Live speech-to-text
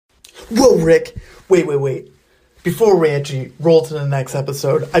Whoa, Rick. Wait. Before we actually roll to the next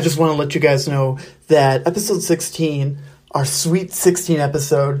episode, I just want to let you guys know that episode 16, our Sweet 16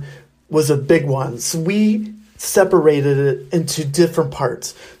 episode, was a big one. So we separated it into different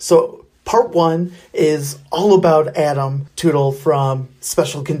parts. So part 1 is all about Adam Tootle from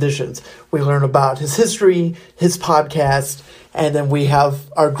Special Conditions. We learn about his history, his podcast, and then we have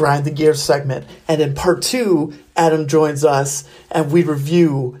our Grind the Gear segment. And in part 2, Adam joins us and we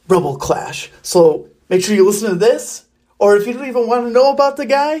review Rebel Clash. So make sure you listen to this. Or if you don't even want to know about the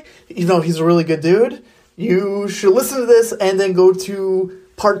guy, you know he's a really good dude, you should listen to this and then go to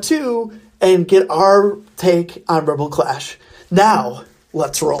part 2 and get our take on Rebel Clash. Now,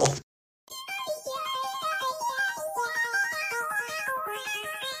 let's roll.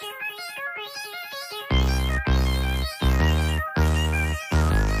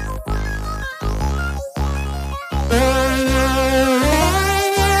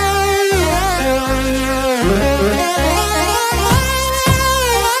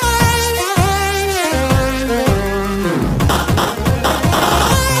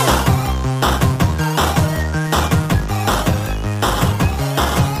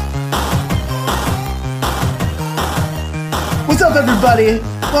 Everybody,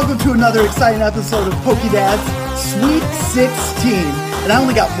 welcome to another exciting episode of PokeDad's Sweet 16. And I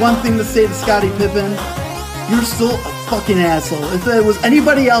only got one thing to say to Scottie Pippen. You're still a fucking asshole. If it was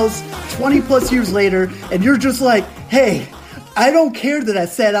anybody else 20 plus years later and you're just like, hey, I don't care that I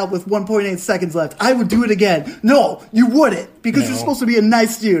sat out with 1.8 seconds left, I would do it again. No, you wouldn't, because you're supposed to be a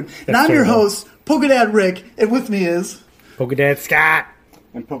nice dude. And I'm your host, PokeDad Rick, and with me is PokeDad Scott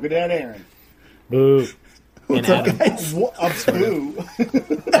and PokeDad Aaron. Boo. What's up, guys? Boo.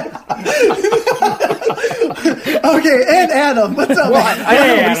 Okay, and Adam. What's up? Well, I don't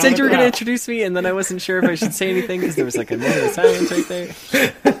know. You said you were going to introduce me, and then I wasn't sure if I should say anything because there was like a moment of silence right there.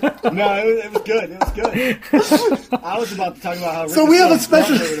 No, it was good. It was good. I was about to talk about how so we have a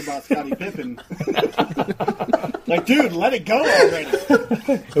special about Scottie Pippen. Like, dude, let it go already.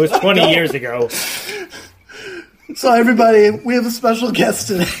 It was 20 years ago. So, everybody, we have a special guest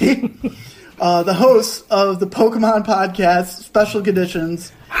today. The host of the Pokemon podcast, Special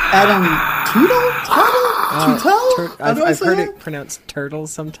Conditions, Adam Tootle? I've heard it pronounced turtle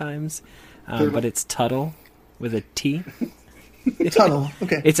sometimes, but it's Tuttle with a T. Tuttle,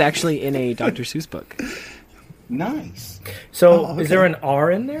 okay. It's actually in a Dr. Seuss book. Nice. So, Is there an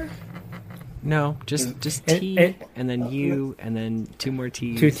R in there? No, just T, and then U, and then 2 more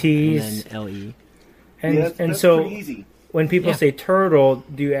T's. 2 T's. And then L-E. And so, pretty easy. When people say turtle,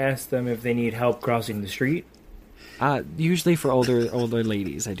 do you ask them if they need help crossing the street? Usually for older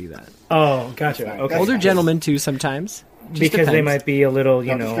ladies, I do that. Oh, gotcha. Okay. Older gentlemen too sometimes. Because they might be a little,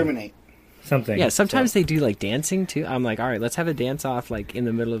 Don't discriminate. Something. Yeah, sometimes they do like dancing too. I'm like, all right, let's have a dance off like in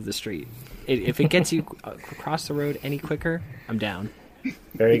the middle of the street. If it gets you across the road any quicker, I'm down.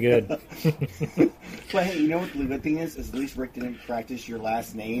 Very good. But hey, you know what the good thing is? At least Rick didn't practice your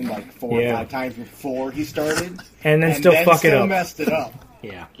last name like 4 or 5 times before he started. And then still fuck it up. Messed it up.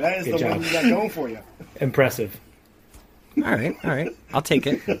 Yeah. That is the one you got going for you. Impressive. All right. I'll take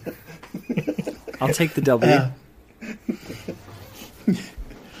it. I'll take the W.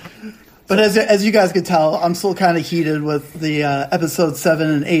 But as you guys could tell, I'm still kind of heated with the episode 7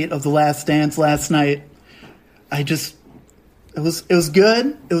 and 8 of The Last Dance last night. It was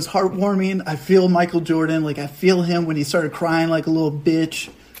good. It was heartwarming. I feel Michael Jordan. Like, I feel him when he started crying like a little bitch.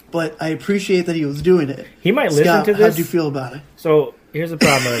 But I appreciate that he was doing it. He might Scott, listen to this. How'd you feel about it? So, here's the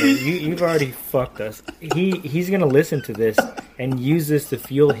problem. You've already fucked us. He's going to listen to this and use this to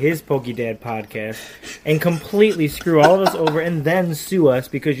fuel his PokeDad podcast and completely screw all of us over and then sue us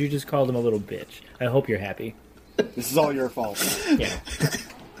because you just called him a little bitch. I hope you're happy. This is all your fault. Yeah.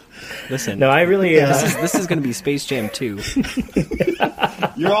 Listen, no, I really. This is going to be Space Jam 2.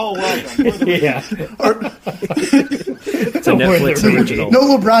 You're all welcome. Yeah. It's a Netflix original.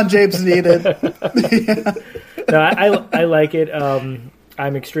 No LeBron James needed. No, I like it.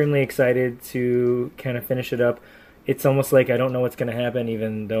 I'm extremely excited to kind of finish it up. It's almost like I don't know what's going to happen,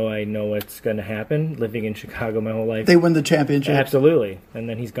 even though I know what's going to happen. Living in Chicago my whole life, they win the championship. Absolutely, and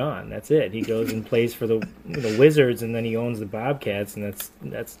then he's gone. That's it. He goes and plays for the Wizards, and then he owns the Bobcats, and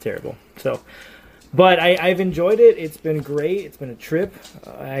that's terrible. So, but I've enjoyed it. It's been great. It's been a trip.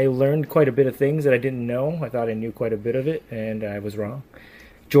 I learned quite a bit of things that I didn't know. I thought I knew quite a bit of it, and I was wrong.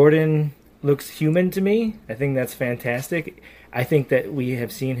 Jordan looks human to me. I think that's fantastic. I think that we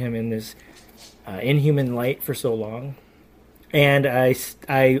have seen him in this inhuman light for so long, and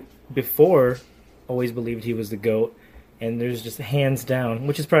I before always believed he was the GOAT, and there's just hands down,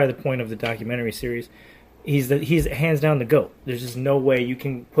 which is probably the point of the documentary series, he's hands down the GOAT. There's just no way you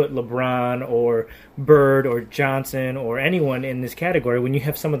can put LeBron or Bird or Johnson or anyone in this category when you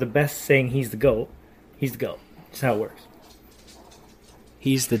have some of the best saying he's the GOAT. He's the GOAT. That's how it works.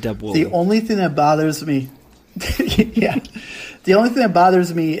 He's the double. The only thing that bothers me, yeah, the only thing that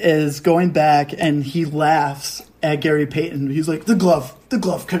bothers me is going back and he laughs at Gary Payton. He's like, the glove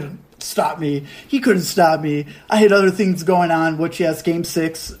couldn't stop me. He couldn't stop me. I had other things going on, which, yes, Game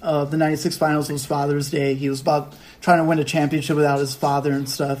 6 of the 96 finals was Father's Day. He was about trying to win a championship without his father and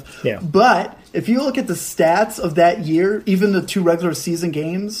stuff. Yeah. But if you look at the stats of that year, even the 2 regular season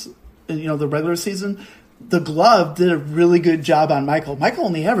games, the regular season, the glove did a really good job on Michael. Michael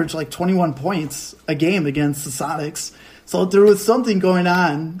only averaged like 21 points a game against the Sonics. So there was something going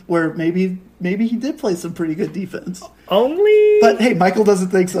on where maybe he did play some pretty good defense. Only, but hey, Michael doesn't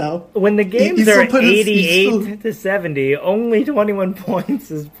think so. When the games are 88 to 70, only 21 points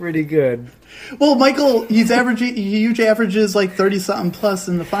is pretty good. Well, Michael, he usually averages like 30-something plus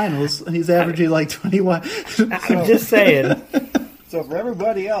in the finals, and he's averaging like 21. I'm just saying. So for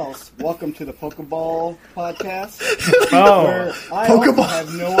everybody else, welcome to the Pokeball podcast. Oh, where I also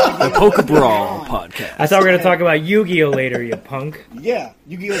have no idea. The Pokebrawl podcast. I thought we were going to talk about Yu-Gi-Oh later, you punk. Yeah,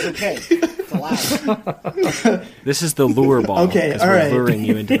 Yu-Gi-Oh's okay. It's allowed. This is the lure ball. Okay, all we're right. luring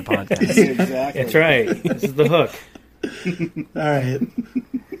you into the podcast. Exactly. That's right. This is the hook. All right.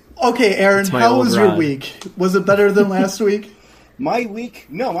 Okay, Aaron, how was your week? Was it better than last week? My week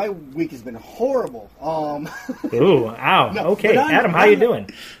has been horrible. Ooh, ow. No, okay, Adam, how you doing?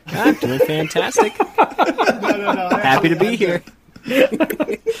 I'm doing fantastic. No. Happy to be here.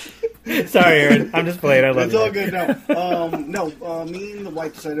 Sorry, Aaron. I'm just playing. I love it's you. It's all good. No, me and the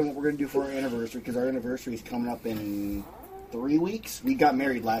wife decided what we're going to do for our anniversary, because our anniversary is coming up in 3 weeks. We got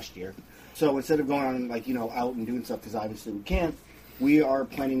married last year. So instead of going on, out and doing stuff, because obviously we can't, we are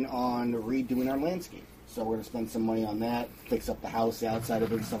planning on redoing our landscape. So we're going to spend some money on that, fix up the house, the outside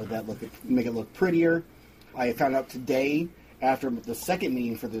of it, and stuff like that, make it look prettier. I found out today, after the second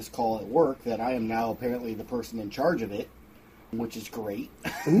meeting for this call at work, that I am now apparently the person in charge of it, which is great.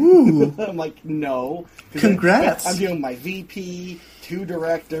 Ooh. I'm like, no. Congrats. I'm dealing with my VP, 2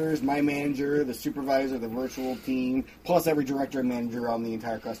 directors, my manager, the supervisor, the virtual team, plus every director and manager on the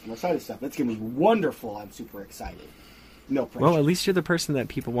entire customer side of stuff. It's going to be wonderful. I'm super excited. No pressure. Well, at least you're the person that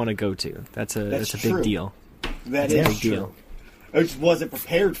people want to go to. That's a big deal. That's a big deal. I just wasn't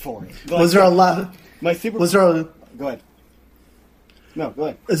prepared for it. Like, was there a lot? Go ahead. No, go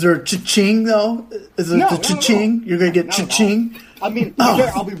ahead. Is there a cha-ching, though? Is it the cha-ching? No. You're going to get cha-ching? No. I mean,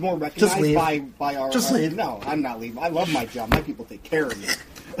 I'll be more recognized leave. by our... Just leave. No, I'm not leaving. I love my job. My people take care of me.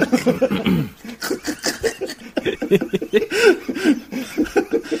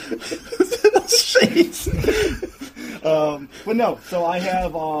 Shades. But no, so I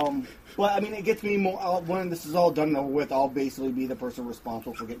have... it gets me more... when this is all done and over with, I'll basically be the person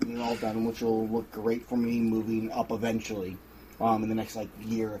responsible for getting it all done, which will look great for me moving up eventually in the next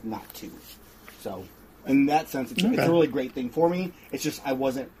year, if not 2. So, in that sense, it's a really great thing for me. It's just I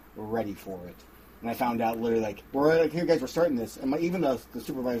wasn't ready for it. And I found out literally, here guys, we're starting this. And even the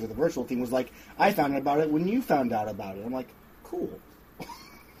supervisor of the virtual team was like, I found out about it when you found out about it. I'm like, cool.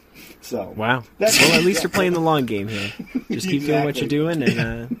 So wow. Well, at least you're playing the long game here. Just keep doing what you're doing,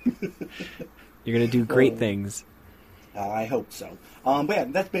 and you're going to do great things. I hope so. But yeah,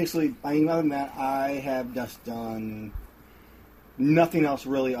 that's basically, other than that, I have just done nothing else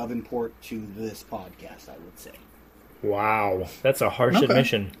really of import to this podcast, I would say. Wow. That's a harsh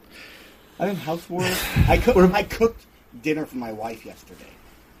admission. I think housework. I cooked dinner for my wife yesterday.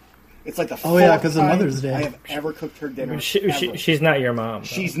 It's like the fourth because of Mother's Day. I have ever cooked her dinner. She's not your mom. Though.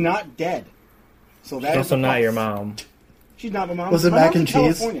 She's not dead. So she's also not your mom. She's not my mom. Was it mac and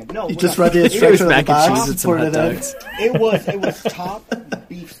cheese? No, you just read the instructions of the box and poured it in. It was top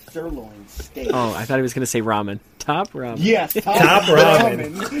beef sirloin steak. Oh, I thought he was going to say ramen. Top ramen. Yes, top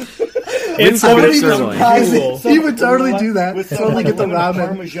ramen. It's surprising. He would totally do that. With totally get the ramen.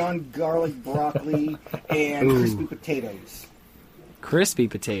 Parmesan, garlic, broccoli, and crispy potatoes. Crispy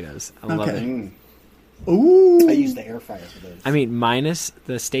potatoes. I love it. Ooh. I use the air fryer for those. I mean, minus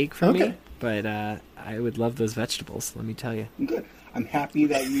the steak for me, but I would love those vegetables, let me tell you. Good. I'm happy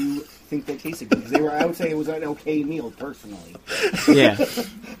that you think they tasted good. Because I would say it was an okay meal, personally. Yeah.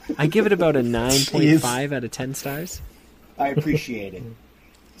 I give it about a 9.5 out of 10 stars. I appreciate it.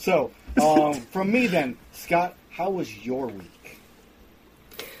 So, from me then, Scott, how was your week?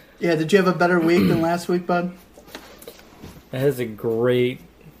 Yeah, did you have a better week than last week, bud? That is a great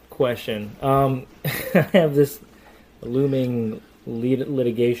question. I have this looming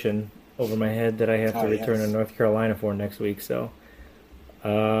litigation over my head that I have to return to North Carolina for next week. So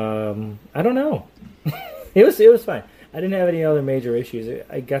I don't know. It was fine. I didn't have any other major issues.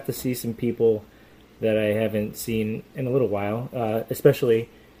 I got to see some people that I haven't seen in a little while, especially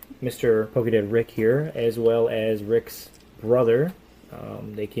Mr. Pokedad Rick here, as well as Rick's brother.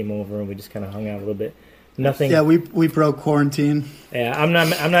 They came over and we just kind of hung out a little bit. Nothing. Yeah, we broke quarantine. Yeah, I'm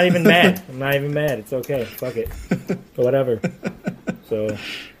not even mad. I'm not even mad. It's okay. Fuck it. Whatever. So,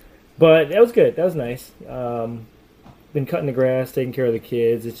 but that was good. That was nice. Been cutting the grass, taking care of the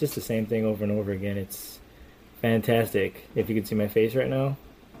kids. It's just the same thing over and over again. It's fantastic. If you could see my face right now,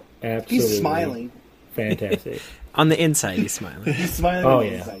 absolutely. He's smiling. Fantastic. On the inside, he's smiling. He's smiling Oh, on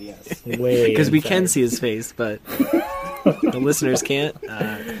the yeah. inside, yes. Because We can see his face, but the listeners can't.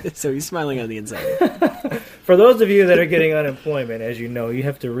 So he's smiling on the inside. For those of you that are getting unemployment, as you know, you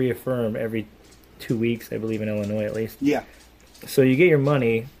have to reaffirm every 2 weeks, I believe, in Illinois at least. Yeah. So you get your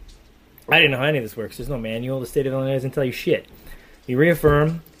money. I didn't know how any of this works. There's no manual. The state of Illinois doesn't tell you shit. You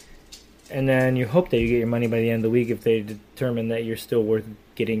reaffirm, and then you hope that you get your money by the end of the week if they determine that you're still worth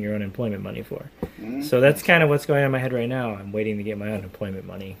getting your unemployment money for. Mm-hmm. So that's kind of what's going on in my head right now. I'm waiting to get my unemployment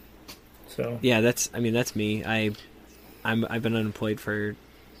money. So Yeah, that's me. I've been unemployed for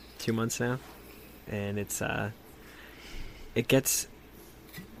 2 months now, and it gets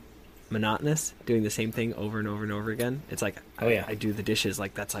monotonous doing the same thing over and over and over again. It's like I do the dishes,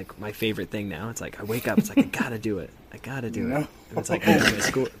 like that's like my favorite thing now. It's like I wake up, it's like I gotta do it. And it's like I do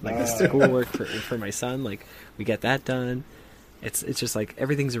the schoolwork for my son, like we get that done. It's just like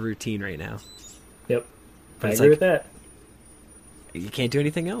everything's a routine right now. Yep. But I it's agree like, with that. You can't do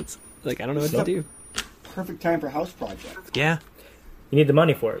anything else. Like I don't know what to do. Perfect time for house projects. Yeah. You need the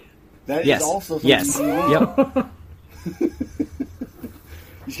money for it. That Yes. is also something Yes. you do. Yep.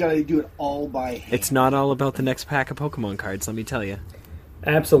 You just gotta do it all by hand. It's not all about the next pack of Pokemon cards, let me tell you.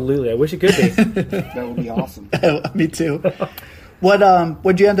 Absolutely. I wish it could be. That would be awesome. Me t'd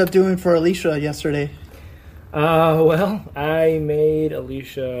what'd you end up doing for Alicia yesterday? Well, I made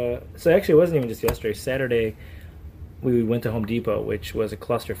Alicia... So actually, it wasn't even just yesterday. Saturday, we went to Home Depot, which was a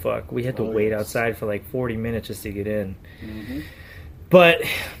clusterfuck. We had to wait outside for like 40 minutes just to get in. Mm-hmm. But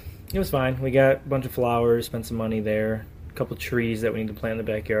it was fine. We got a bunch of flowers, spent some money there. A couple trees that we need to plant in the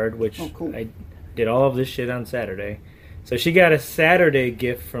backyard, which cool. I did all of this shit on Saturday. So she got a Saturday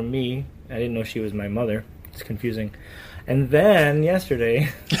gift from me. I didn't know she was my mother. It's confusing. And then yesterday...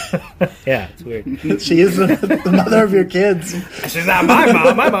 yeah, it's weird. She is the mother of your kids. She's not my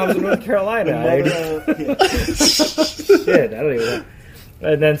mom. My mom's in North Carolina. Shit, I don't even know.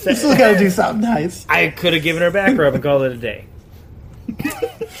 And then You still gotta do something nice. I could have given her back rub and called it a day.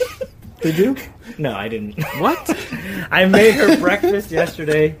 Did you? No, I didn't. What? I made her breakfast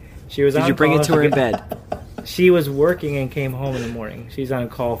yesterday. She was Did on you bring call. it to her in bed? She was working and came home in the morning. She's on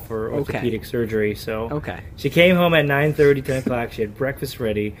call for orthopedic surgery, so Okay. she came home at 9:30, 10 o'clock. She had breakfast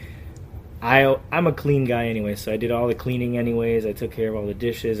ready. I'm a clean guy anyway, so I did all the cleaning anyways. I took care of all the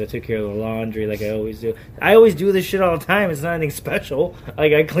dishes. I took care of the laundry like I always do. I always do this shit all the time. It's not anything special.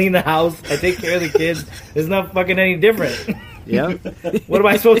 Like, I clean the house. I take care of the kids. It's not fucking any different. Yep. What am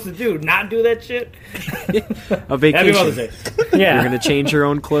I supposed to do? Not do that shit? A vacation. Happy Mother's Day. Yeah. You're going to change your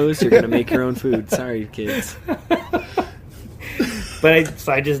own clothes. You're going to make your own food. Sorry, kids. But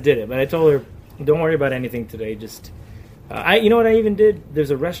I just did it. But I told her, don't worry about anything today. Just, you know what I even did? There's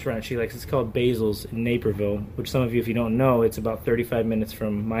a restaurant she likes. It's called Basil's in Naperville, which some of you, if you don't know, it's about 35 minutes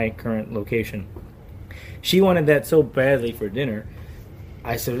from my current location. She wanted that so badly for dinner.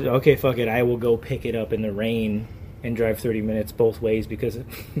 I said, okay, fuck it. I will go pick it up in the rain and drive 30 minutes both ways because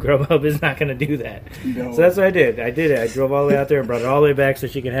Grubhub is not going to do that. No. So that's what I did. I drove all the way out there and brought it all the way back so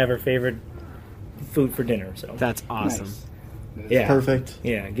she could have her favorite food for dinner. So That's awesome. Nice. yeah, Perfect.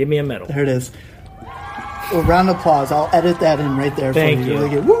 Yeah, give me a medal. There it is. Well, round of applause. I'll edit that in right there Thank for you. Really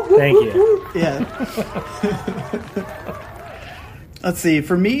good. Woo, woo, Thank woo, you. woo. Yeah. Let's see.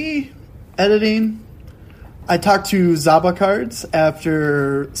 For me, editing, I talked to Zaba Cards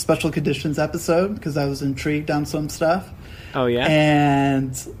after Special Conditions episode because I was intrigued on some stuff. Oh, yeah?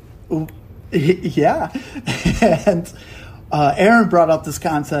 And yeah. And Aaron brought up this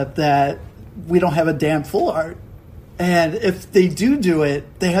concept that we don't have a damn full art. And if they do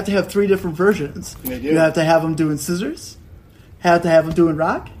it, they have to have 3 different versions. They do. You have to have them doing scissors, have to have them doing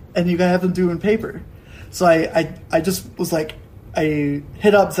rock, and you got to have them doing paper. So I just was like, I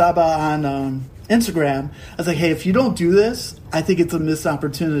hit up Zaba on Instagram. I was like, hey, if you don't do this, I think it's a missed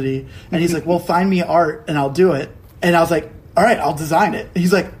opportunity. And he's like, well, find me art and I'll do it. And I was like, all right, I'll design it.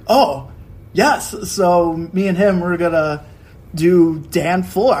 He's like, oh, yes. So me and him, we're going to do Dan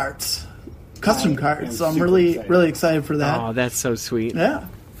Full Art's custom cards. So I'm super really, excited. really excited for that. Oh, that's so sweet. Yeah.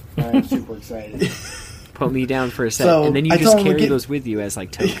 I'm super excited. Put me down for a set, So, and then you I just told him to carry get- those with you as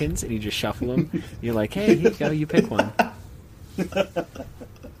like tokens, and you just shuffle them. You're like, hey, here you go, you pick one.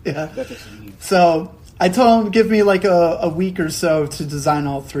 Yeah. That's just neat. So I told him to give me like a week or so to design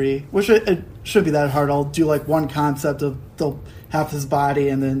all three, which it should be that hard. I'll do like one concept of half his body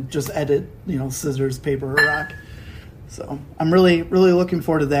and then just edit, scissors, paper, or rock. So I'm really, really looking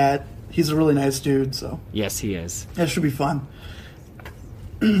forward to that. He's a really nice dude, so Yes, he is. that should be fun.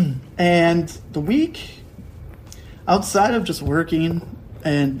 And the week, outside of just working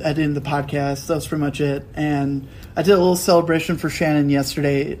and editing the podcast, that was pretty much it. And I did a little celebration for Shannon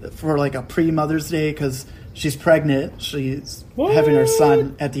yesterday for like a pre-Mother's Day because she's pregnant. She's having her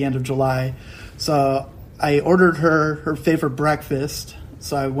son at the end of July. So I ordered her favorite breakfast.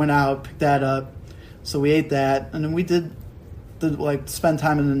 So I went out, picked that up. So we ate that. And then we did spend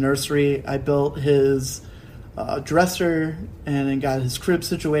time in the nursery. I built his dresser and then got his crib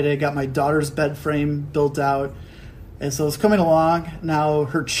situated. Got my daughter's bed frame built out. And so it's coming along. Now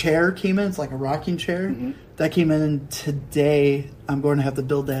her chair came in. It's like a rocking chair. Mm-hmm. That came in today. I'm going to have to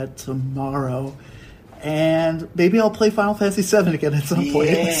build that tomorrow. And maybe I'll play Final Fantasy VII again at some point.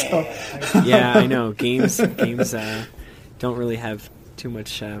 So. Yeah, I know. Games don't really have too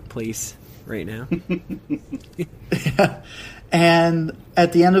much place right now. Yeah. And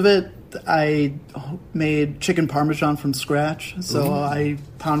at the end of it, I made chicken parmesan from scratch. So I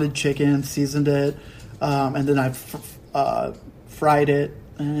pounded chicken, seasoned it, and then I fried it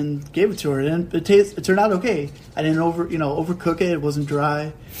and gave it to her. And it turned out okay. I didn't overcook it. It wasn't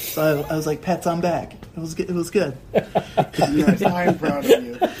dry. So I was like, "Pets, I'm back." It was good. Yes, I'm proud of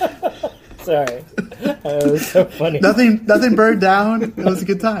you. Sorry. That was so funny. Nothing burned down. It was a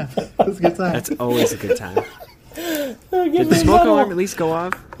good time. That's always a good time. Did Did the smoke alarm at least go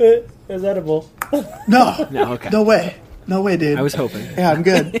off? It was edible. No. No, okay. No way, dude. I was hoping. Yeah, I'm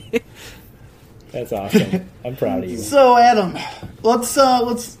good. That's awesome. I'm proud of you. So, Adam, let's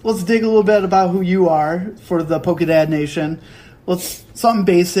dig a little bit about who you are for the Pokedad Nation. Let's something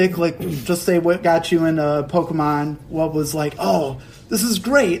basic, like just say what got you into Pokemon. What was like, oh, this is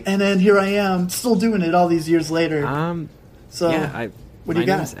great, and then here I am, still doing it all these years later. So, Yeah, what do you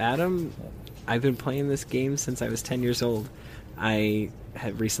my got? name's Adam. I've been playing this game since I was 10 years old. I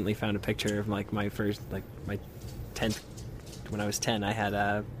had recently found a picture of like my 10th. When I was 10, I had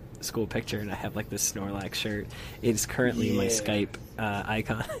a school picture, and I have like this Snorlax shirt. It's currently my Skype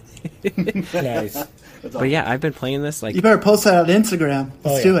icon. Nice. But yeah, I've been playing this like You better post that on Instagram.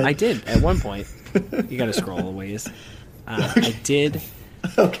 Let's do it. I did at one point. You got to scroll a ways. I did.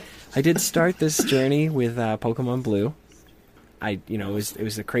 Okay. I did start this journey with Pokemon Blue. It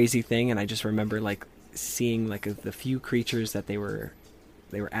was a crazy thing, and I just remember like seeing like the few creatures that they were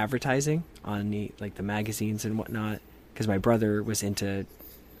advertising on the magazines and whatnot. Because my brother was into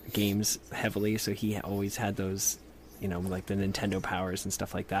games heavily, so he always had those, like the Nintendo powers and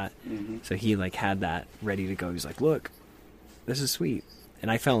stuff like that. Mm-hmm. So he like had that ready to go. He's like, "Look, this is sweet,"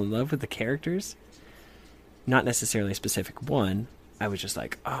 and I fell in love with the characters. Not necessarily a specific one. I was just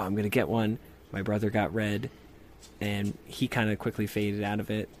like, "Oh, I'm gonna get one." My brother got red, and he kind of quickly faded out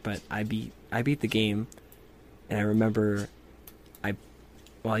of it. But I beat the game, and I remember,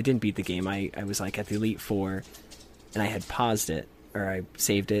 I didn't beat the game. I was like at the Elite Four, and I had paused it, or I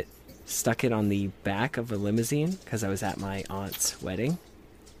saved it, stuck it on the back of a limousine because I was at my aunt's wedding,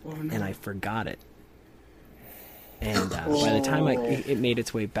 and I forgot it. And by the time it made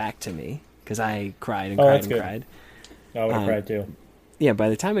its way back to me, because I cried and cried and good. cried. I would have cried too. Yeah, by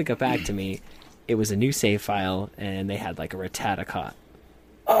the time it got back to me, it was a new save file, and they had like a Rattata caught.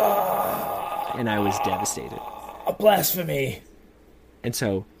 And I was devastated. A blasphemy. And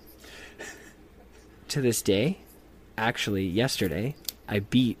so, to this day, actually yesterday, I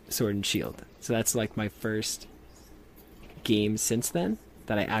beat Sword and Shield. So that's like my first game since then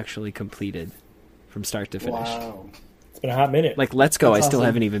that I actually completed from start to finish. Wow. It's been a hot minute. Like Let's Go, That's I still awesome.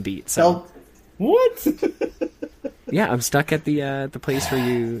 haven't even beat. So What? yeah, I'm stuck at the place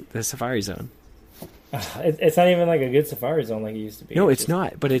where the Safari Zone. It's not even like a good Safari Zone like it used to be. No, it's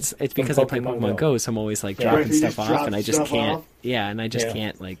not. But it's because I play Pokemon Go, so I'm always like Yeah. dropping Right, you stuff just off, drop and I just stuff can't. off? Yeah, and I just Yeah.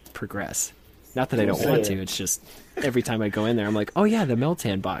 can't like progress. Not that I don't Yeah. want to. It's just every time I go in there, I'm like, oh yeah, the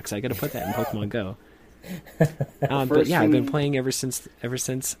Meltan box. I got to put that in Pokemon Go. But yeah, I've been playing ever since.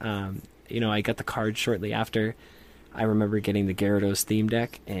 I got the card shortly after. I remember getting the Gyarados theme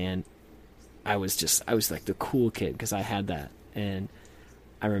deck, and I was like the cool kid because I had that, and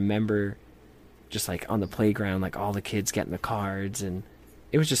I remember just like on the playground, like all the kids getting the cards, and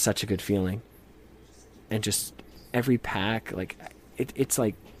it was just such a good feeling. And just every pack, like it's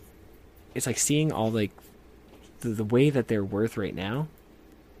like seeing all like the way that they're worth right now.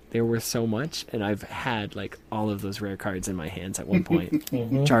 they're worth so much, and I've had like all of those rare cards in my hands at one point.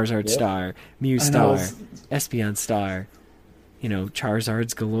 Charizard Star, Mew Star, Espeon Star,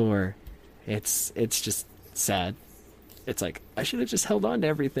 Charizards galore. It's just sad. It's like I should have just held on to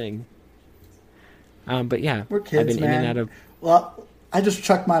everything. But yeah, we're kids, I've been man. in and out of. Well, I just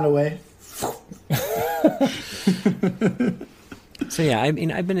chucked mine away. So yeah, I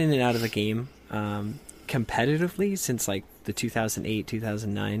mean, I've been in and out of the game competitively since like the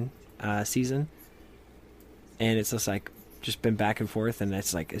 2008-2009 season, and it's just like just been back and forth. And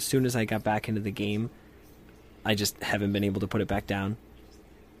it's like as soon as I got back into the game, I just haven't been able to put it back down.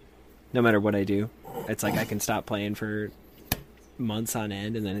 No matter what I do, it's like I can stop playing for months on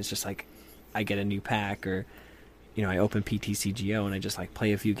end, and then it's just like I get a new pack, or I open PTCGO and I just like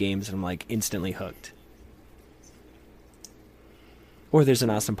play a few games and I'm like instantly hooked. Or there's an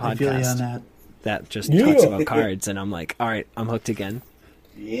awesome podcast that just talks about cards, and I'm like, all right, I'm hooked again.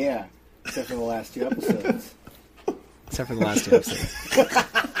 Yeah, except for the last 2 episodes. Except for the last 2 episodes.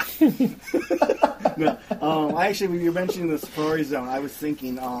 No, actually, when you were mentioning the Safari Zone, I was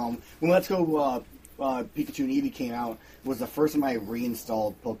thinking when Let's Go Pikachu and Eevee came out, was the first time I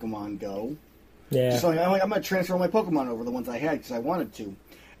reinstalled Pokemon Go. Yeah. So I'm going to transfer all my Pokemon over, the ones I had, because I wanted to.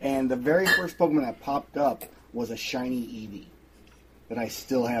 And the very first Pokemon that popped up was a shiny Eevee that I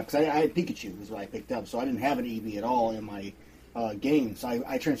still have. Because I had Pikachu, is what I picked up. So I didn't have an Eevee at all in my game. So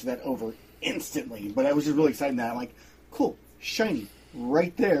I transferred that over instantly. But I was just really excited that I'm like, cool, shiny,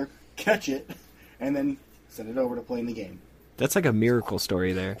 right there, catch it, and then send it over to play in the game. That's like a miracle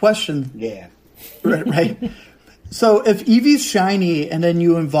story there. Question. Yeah. Right. So if Eevee's shiny and then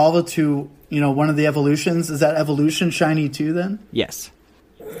you evolve it to, one of the evolutions, is that evolution shiny too then? Yes.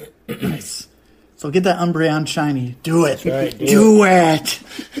 Nice. So get that Umbreon shiny. Do it. Right, do it.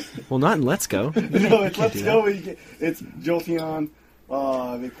 Well, not in Let's Go. No, it's Let's Go. It's Jolteon,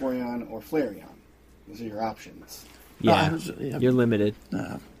 Vaporeon, or Flareon. Those are your options. Yeah, you're limited.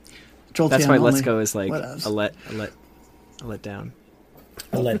 Jolteon That's why only. Let's Go is like a let down.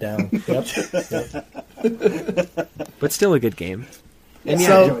 A letdown. Yep. But still a good game. And I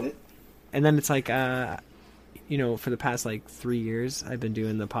enjoyed it. And then it's like, for the past like 3 years, I've been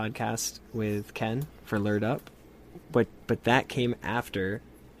doing the podcast with Ken for Lured Up, but that came after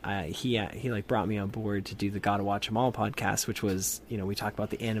he like brought me on board to do the Gotta Watch 'Em All podcast, which was we talk about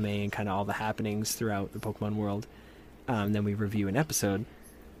the anime and kind of all the happenings throughout the Pokemon world. Then we review an episode.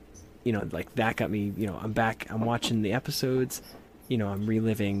 Like that got me. I'm back. I'm watching the episodes. I'm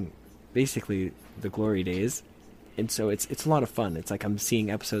reliving basically the glory days. And so it's a lot of fun. It's like I'm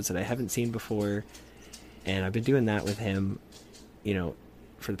seeing episodes that I haven't seen before, and I've been doing that with him,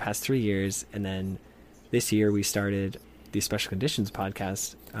 for the past 3 years. And then this year we started the Special Conditions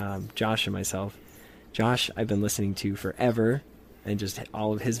podcast, Josh and myself. Josh, I've been listening to forever, and just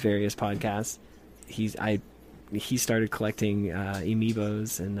all of his various podcasts. He started collecting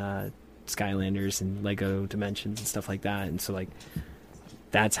Amiibos and Skylanders and Lego Dimensions and stuff like that, and so like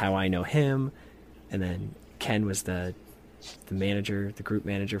that's how I know him. And then Ken was the manager, the group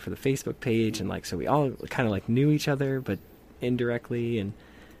manager for the Facebook page, and like so we all kind of like knew each other, but indirectly, and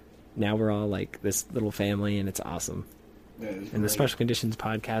now we're all like this little family, and it's awesome. Yeah, and the Special Conditions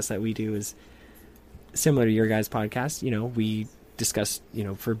podcast that we do is similar to your guys' podcast. We discuss,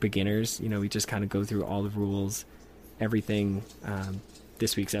 for beginners, we just kind of go through all the rules, everything.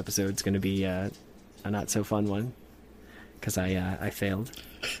 This week's episode is going to be a not so fun one because I failed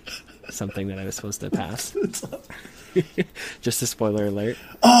something that I was supposed to pass. Just a spoiler alert.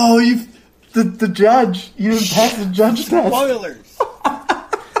 Oh, the judge. You didn't pass the judge test. Spoilers.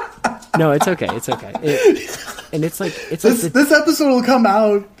 No, it's okay. It's okay. And it's like this episode will come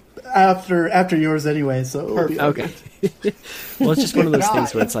out after yours anyway. So it'll be okay. Well, it's just one of those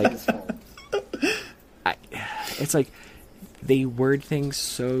things where it's like, it's like they word things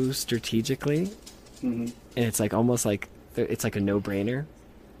so strategically, and it's like almost like it's like a no-brainer.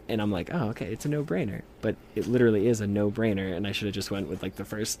 And I'm like, oh, okay, it's a no-brainer. But it literally is a no-brainer, and I should have just went with like the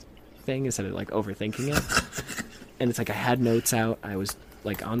first thing instead of like overthinking it. And it's like I had notes out. I was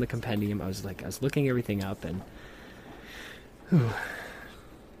like on the compendium. I was looking everything up, and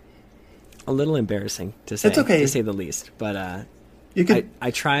a little embarrassing to say. It's okay. To say the least. But you could.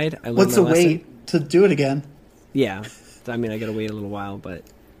 I tried. I learned What's my the lesson. wait to do it again? Yeah, I mean I got to wait a little while, but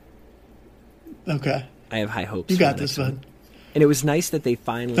okay. I have high hopes. You for got the this, next bud. one. And it was nice that they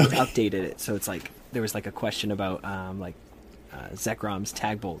finally updated it, so it's like there was like a question about Zekrom's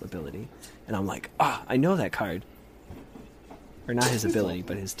Tag Bolt ability, and I'm like, I know that card, or not his ability,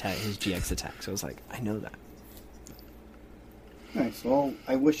 but his GX attack. So I was like, I know that. Nice. Well,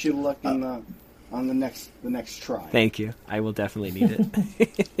 I wish you luck in on the next try. Thank you. I will definitely need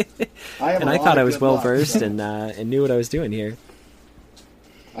it. I thought I was well versed and knew what I was doing here.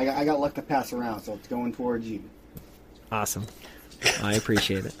 I got luck to pass around, so it's going towards you. Awesome. I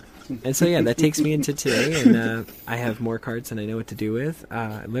appreciate it. And so, yeah, that takes me into today, and I have more cards than I know what to do with.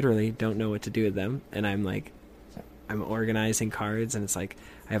 I literally don't know what to do with them, and I'm organizing cards, and it's like,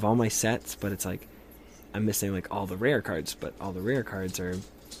 I have all my sets, but it's like, I'm missing, like, all the rare cards, but all the rare cards are,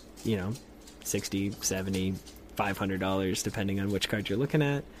 $60, $70, $500, depending on which card you're looking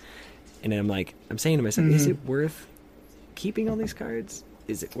at. And then I'm saying to myself, is it worth keeping all these cards?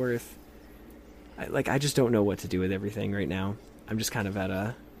 Is it worth... I just don't know what to do with everything right now. I'm just kind of at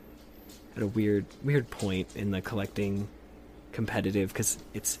a weird point in the collecting competitive, because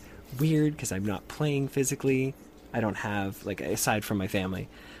it's weird because I'm not playing physically. I don't have, aside from my family,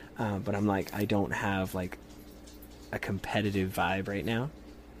 but I don't have a competitive vibe right now,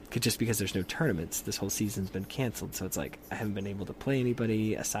 just because there's no tournaments. This whole season's been canceled, so it's I haven't been able to play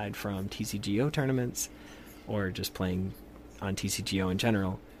anybody aside from TCGO tournaments or just playing on TCGO in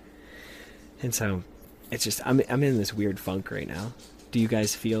general. And so it's just I'm in this weird funk right now. Do you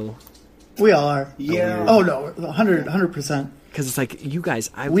guys feel? We all are. Yeah. Oh no, 100%. Because it's you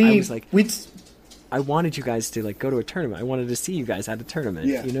guys. I wanted you guys to go to a tournament. I wanted to see you guys at a tournament.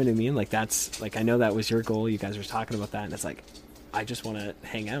 Yeah. You know what I mean? That's I know that was your goal. You guys were talking about that, and it's I just want to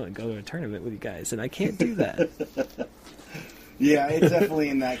hang out and go to a tournament with you guys, and I can't do that. Yeah, it's definitely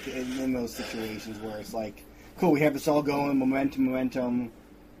in those situations where it's cool, we have this all going, momentum.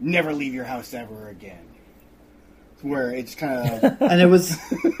 Never leave your house ever again. Where it's kind of... And it was...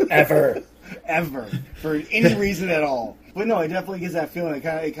 ever. For any reason at all. But no, it definitely gives that feeling. It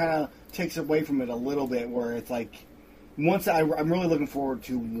kind of takes away from it a little bit, where it's once I'm really looking forward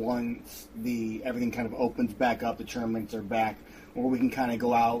to once everything kind of opens back up, the tournaments are back, where we can kind of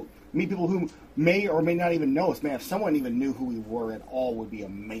go out, meet people who may or may not even know us. Man, if someone even knew who we were at all, would be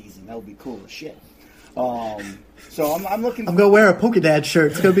amazing. That would be cool as shit. So I'm looking. I'm gonna wear a Pokédad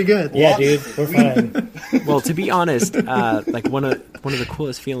shirt. It's gonna be good. Yeah, dude, we're fine. Well, to be honest, one of the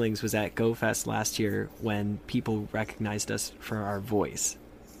coolest feelings was at GoFest last year when people recognized us for our voice.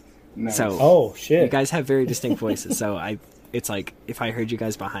 Nice. So, oh shit, you guys have very distinct voices. So it's if I heard you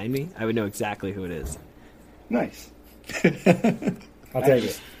guys behind me, I would know exactly who it is. Nice. I'll take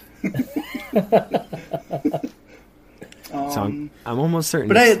it. So I'm almost certain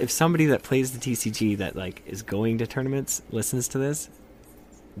But if somebody that plays the TCG that is going to tournaments listens to this,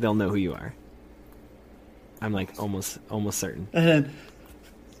 they'll know who you are. I'm almost certain. And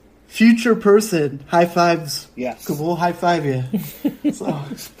future person, high fives. Yes. We'll high five you. So,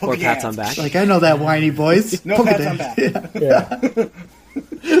 Or pats on back. I know that whiny voice. No pats on back. Yeah.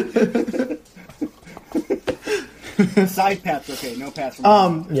 Side pats, okay. No pats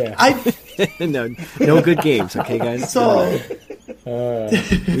from yeah. no good games, okay, guys? So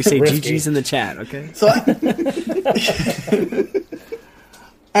we say risky. GG's in the chat, okay? So,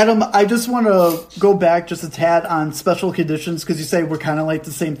 Adam, I just want to go back just a tad on special conditions, because you say we're kind of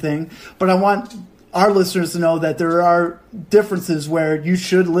the same thing. But I want our listeners to know that there are differences where you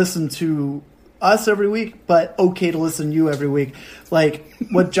should listen to us every week, but okay to listen to you every week. Like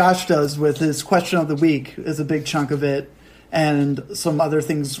what Josh does with his question of the week is a big chunk of it. And some other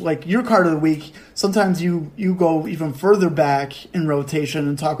things like your card of the week, sometimes you go even further back in rotation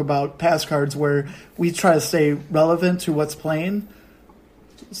and talk about past cards where we try to stay relevant to what's playing.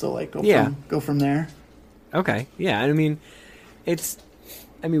 So go from there. Okay. Yeah.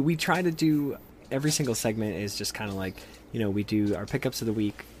 We try to do every single segment is just kind of we do our pickups of the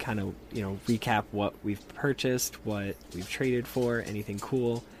week, kind of, recap what we've purchased, what we've traded for, anything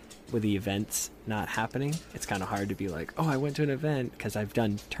cool. With the events not happening, it's kind of hard to be I went to an event, because I've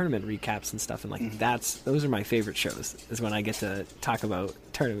done tournament recaps and stuff, and those are my favorite shows, is when I get to talk about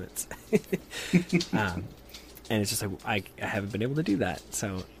tournaments. And it's just I haven't been able to do that.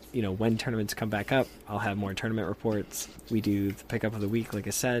 So, when tournaments come back up, I'll have more tournament reports. We do the pickup of the week, like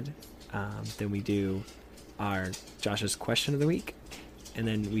I said. Then we do our Josh's question of the week, and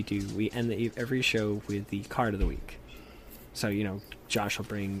then we end every show with the card of the week. So, Josh will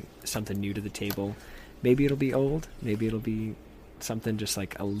bring something new to the table. Maybe it'll be old. Maybe it'll be something just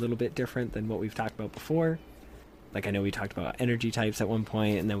a little bit different than what we've talked about before. I know we talked about energy types at one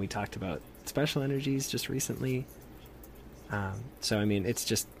point, and then we talked about special energies just recently. So, it's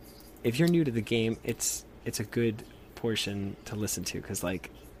just, if you're new to the game, it's a good portion to listen to, because,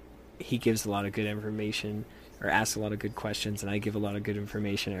 he gives a lot of good information, or asks a lot of good questions, and I give a lot of good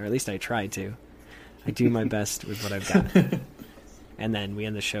information, or at least I try to. I do my best with what I've got. And then we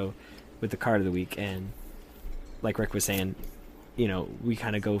end the show with the card of the week, and like Rick was saying, we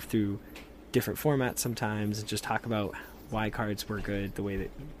kind of go through different formats sometimes, and just talk about why cards were good the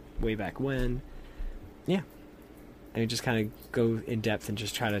way back when. Yeah. And just kind of go in depth and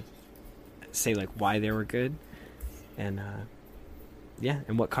just try to say like why they were good, and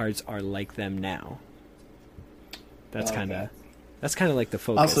and what cards are like them now. That's kind of like the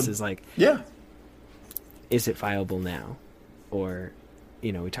focus. Awesome. Is like, is it viable now, or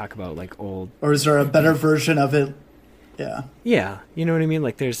we talk about like old, or is there a better version of it? Yeah, you know what I mean.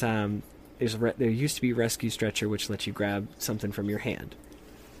 Like there used to be Rescue Stretcher, which lets you grab something from your hand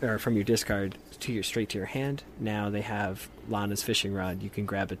or from your discard straight to your hand. Now they have Lana's Fishing Rod. You can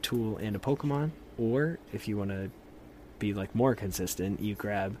grab a tool and a Pokemon, or if you want to be like more consistent, you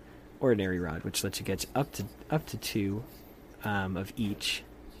grab Ordinary Rod, which lets you get up to 2 of each.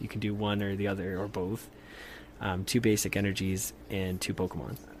 You can do one or the other or both. 2 basic energies and 2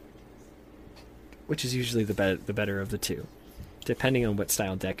 Pokemon, which is usually the better of the 2, depending on what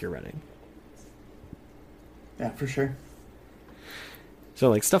style deck you're running. Yeah, for sure. So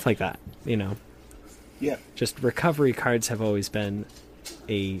like stuff like that, Yeah. Just recovery cards have always been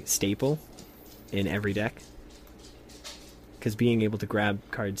a staple in every deck, because being able to grab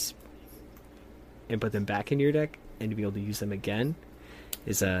cards and put them back in your deck and to be able to use them again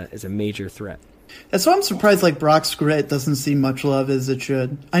is a major threat. That's why I'm surprised like Brock's Grit doesn't see much love as it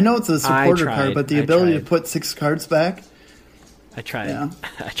should. I know it's a supporter card, but the ability to put 6 cards back. I tried. Yeah.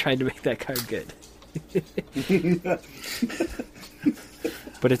 I tried to make that card good.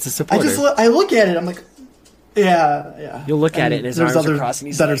 But it's a supporter. I look at it, I'm like, yeah. You'll look at it and his arms are crossed and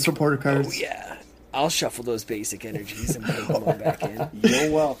he's better like, supporter cards. Oh yeah, I'll shuffle those basic energies and put them back in.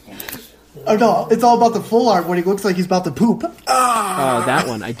 You're welcome. Oh no, it's all about the full art when he looks like he's about to poop. Oh, that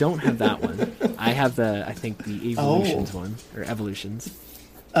one. I don't have that one. I have the Evolutions one, or Evolutions.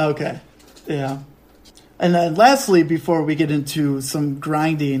 Okay, yeah. And then lastly, before we get into some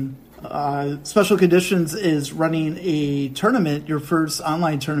grinding, Special Conditions is running a tournament, your first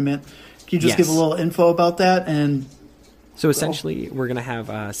online tournament. Can you just give a little info about that? And so essentially, we're going to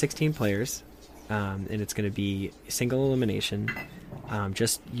have 16 players, and it's going to be single elimination,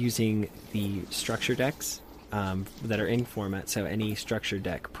 just using the structure decks that are in format. So any structure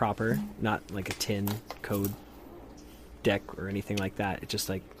deck proper, not like a tin code deck or anything like that. It's just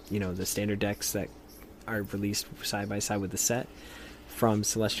like, the standard decks that are released side by side with the set, from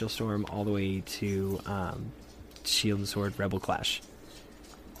Celestial Storm all the way to Shield and Sword Rebel Clash.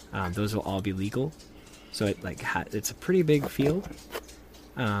 Those will all be legal, so it's a pretty big field.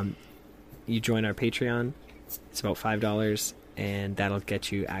 You join our Patreon. It's about $5, and that'll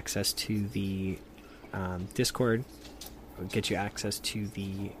get you access to the Discord, get you access to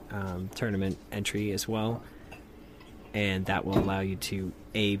the tournament entry as well, and that will allow you to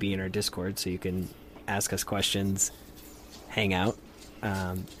be in our Discord, so you can ask us questions, hang out,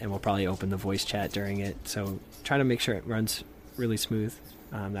 and we'll probably open the voice chat during it. So try to make sure it runs really smooth.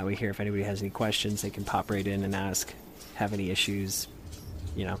 That way here, if anybody has any questions, they can pop right in and ask, have any issues,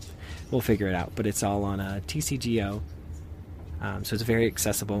 we'll figure it out. But it's all on TCGO, so it's very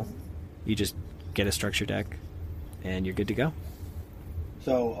accessible. You just get a structure deck, and you're good to go.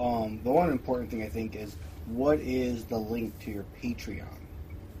 So the one important thing I think is, what is the link to your Patreon?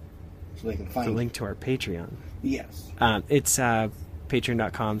 So they can find the link to our Patreon. Yes. It's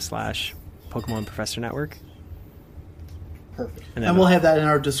patreon.com/Pokemon Professor Network. Perfect. And we'll have that in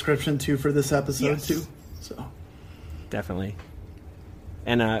our description too for this episode too. So definitely.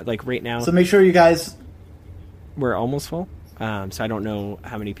 And right now, so make sure you guys. We're almost full. So I don't know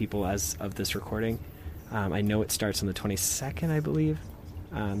how many people as of this recording. I know it starts on the 22nd, I believe.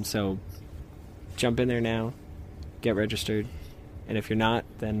 So jump in there now, get registered, and if you're not,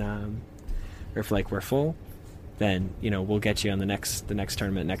 then or if we're full, then we'll get you on the next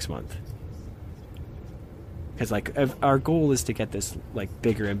tournament next month. Because our goal is to get this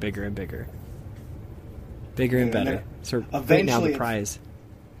bigger and bigger and bigger, and better. So right now the prize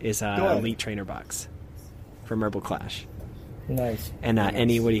is Elite Trainer Box from Rebel Clash. Nice. And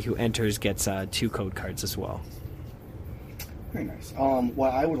anybody who enters gets 2 code cards as well. Very nice.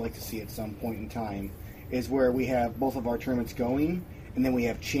 What I would like to see at some point in time is where we have both of our tournaments going, and then we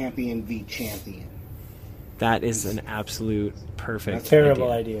have champion v champion. That is an absolute perfect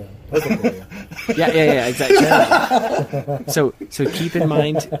terrible idea. Yeah, exactly. So keep in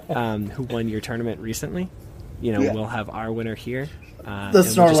mind who won your tournament recently. We'll have our winner here. The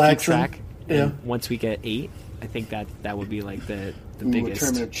Snorlax track. And once we get 8, I think that would be the biggest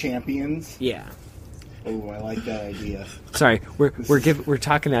tournament of champions. Yeah. Oh, I like that idea. Sorry, we're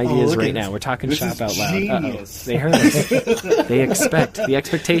talking ideas right now. We're talking shop out loud. Genius. They heard us. They expect. The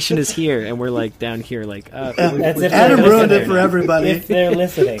expectation is here, and we're down here That's if Adam ruined it for everybody. If they're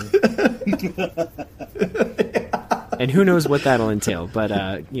listening. And who knows what that'll entail, but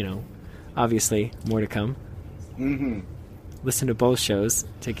obviously more to come. Mm-hmm. Listen to both shows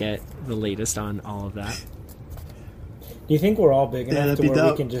to get the latest on all of that. Do you think we're all big enough that'd to be where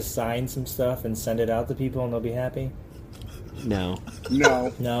dope. we can just sign some stuff and send it out to people and they'll be happy? No.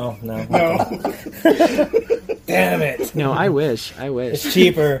 No. No. No. Damn it. No, I wish. It's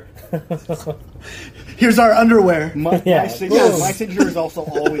cheaper. Here's our underwear. My Yeah. my signature is also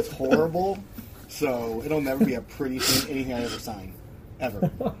always horrible, so it'll never be a pretty thing, anything I ever sign.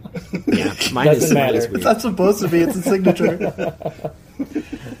 Ever. Yeah, mine Doesn't is matter. weird. It's not supposed to be. It's a signature.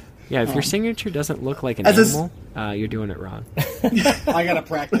 Yeah, if your signature doesn't look like an As a s- animal, you're doing it wrong. I gotta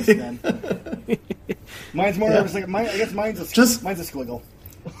practice then. Mine's more of like I guess mine's a squiggle.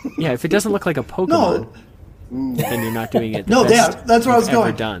 Yeah, if it doesn't look like a Pokemon, Ooh. then you're not doing it. The No, best that's where I was you've ever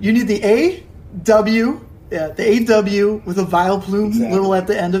going. Done. You need the AW. Yeah, the AW with a Vileplume Exactly. little at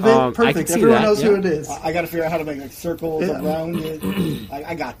the end of it. I can Perfect. see Everyone that, knows who yeah. it is. I gotta figure out how to make like circles Yeah. around it.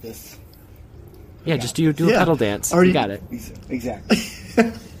 I got this. Yeah, just do a Yeah. pedal dance. Already- You got it. Exactly.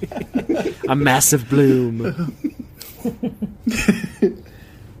 A massive bloom.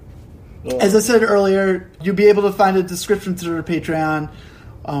 As I said earlier, you'll be able to find a description to the Patreon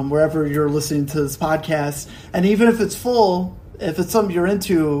wherever you're listening to this podcast. And even if it's full, if it's something you're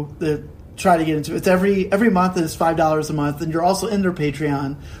into, try to get into. It's every month. It's $5 a month, and you're also in their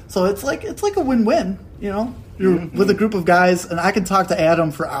Patreon. So it's like a win-win. You know, you're with a group of guys, and I can talk to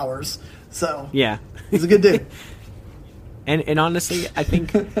Adam for hours. So Yeah. he's a good dude. And honestly, I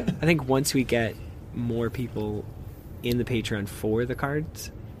think once we get more people in the Patreon for the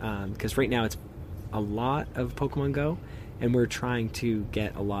cards, because right now it's a lot of Pokemon Go, and we're trying to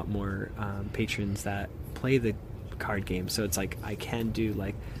get a lot more patrons that play the card game. So it's like I can do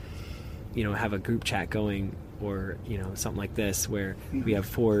have a group chat going, or something like this where we have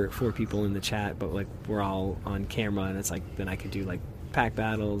four people in the chat, but like we're all on camera, and it's like then I can do like pack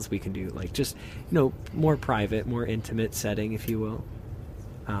battles. We can do like just more private, more intimate setting, if you will.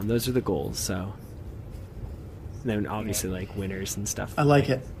 Those are the goals. So and then obviously like winners and stuff. I like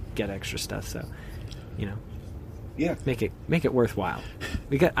it. Get extra stuff. So Yeah. make it worthwhile.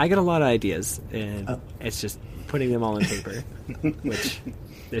 I got a lot of ideas, and it's just putting them all on paper, which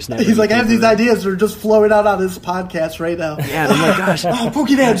there's never. He's like, I have any these paper. ideas. They're just flowing out on this podcast right now. Yeah, and I'm like, gosh. Oh,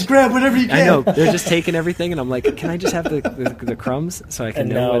 Pokédex, grab whatever you can. I know they're just taking everything, and I'm like, can I just have the crumbs so I can And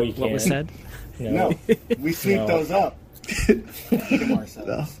know no, you what was can't. said? No. We sweep No. those up. Keep them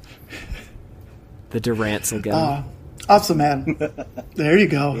ourselves. The Durants will get them. Awesome, man. There you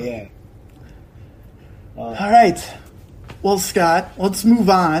go. Yeah. All right. Well, Scott, let's move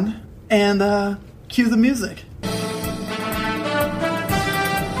on and cue the music.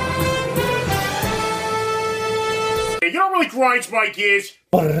 You know what really grinds my gears? Is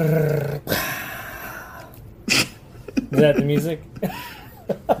that the music?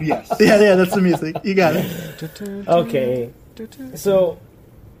 Yes. Yeah, that's the music. You got it. Okay. So,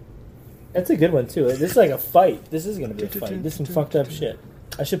 that's a good one, too. This is like a fight. This is going to be a fight. This is some fucked up shit.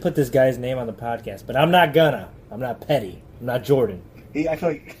 I should put this guy's name on the podcast, but I'm not gonna. I'm not petty. I'm not Jordan. I feel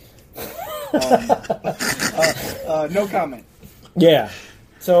like. No comment. Yeah.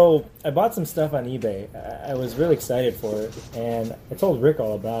 So I bought some stuff on eBay. I was really excited for it, and I told Rick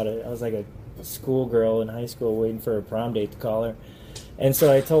all about it. I was like a schoolgirl in high school waiting for a prom date to call her, and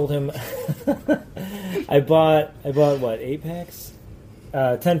so I told him I bought what, 8 packs,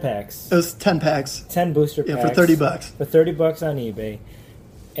 10 packs, It was 10 packs. 10 booster Yeah, packs for $30. for $30 on eBay,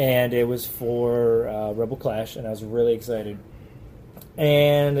 and it was for Rebel Clash, and I was really excited.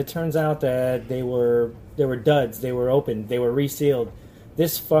 And it turns out that they were duds. They were opened. They were resealed.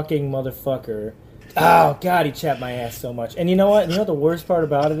 This fucking motherfucker. Oh, God, he chapped my ass so much. And you know what? You know what the worst part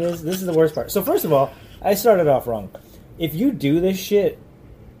about it is? This is the worst part. So, first of all, I started off wrong. If you do this shit,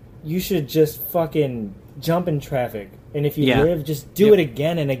 you should just fucking jump in traffic. And if you Yeah. live, just do Yep. it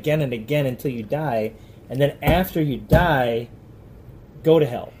again and again and again until you die. And then after you die, go to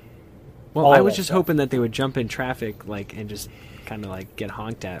hell. Well, all I was that just stuff. hoping that they would jump in traffic, and just kind of get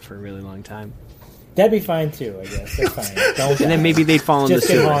honked at for a really long time, That'd be fine, too, I guess. That's fine. Don't and then maybe they'd fall in the just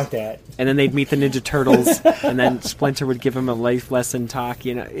get sewer, honked at. and then they'd meet the Ninja Turtles, and then Splinter would give him a life lesson talk.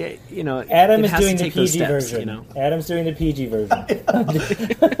 Adam it is has doing to the take those PG steps, version. Adam's doing the PG version.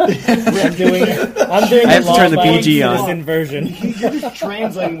 I'm doing I have the to turn the law-abiding PG on. citizen version. You're just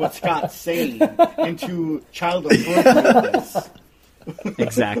translating what Scott's saying into child appropriateness.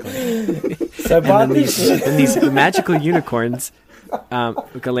 Exactly. So I And bought then these. these magical unicorns,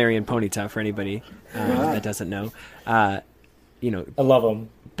 Galarian Ponyta for anybody that doesn't know, I love them.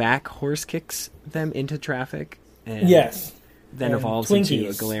 back horse kicks them into traffic. And Yes. then and evolves Twinkies. into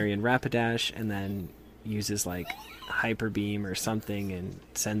a Galarian Rapidash, and then uses like Hyper Beam or something, and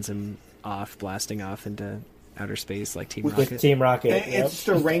sends him off, blasting off into outer space like Team Rocket. With Team Rocket. And it's just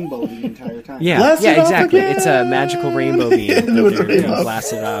a rainbow the entire time. Yeah, Blast yeah, it off exactly. again! It's a magical rainbow beam that With they're the rainbow.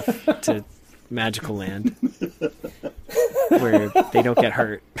 blasted off to Magical Land, where they don't get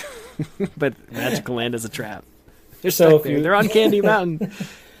hurt. But Magical Land is a trap. They're So stuck if there. you- They're on Candy Mountain.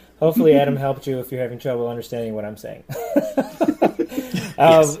 Hopefully, Adam helped you if you're having trouble understanding what I'm saying.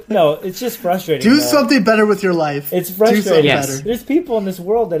 Yes. No, it's just frustrating. Do though. something better with your life. It's Do frustrating. something Yes. better. There's people in this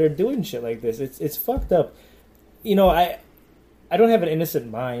world that are doing shit like this. It's fucked up. You know, I don't have an innocent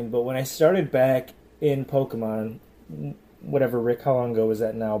mind, but when I started back in Pokemon, whatever, Rick, how long ago was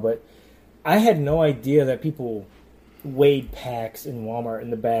that now? But I had no idea that people weighed packs in Walmart in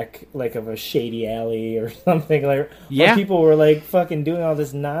the back, like, of a shady alley or something. Like, Yeah. or people were like fucking doing all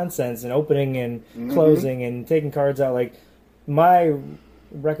this nonsense and opening and closing and taking cards out. Like, my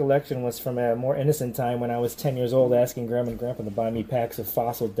recollection was from a more innocent time when I was 10 years old, asking Grandma and Grandpa to buy me packs of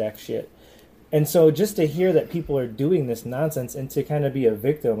fossil deck shit. And so just to hear that people are doing this nonsense and to kind of be a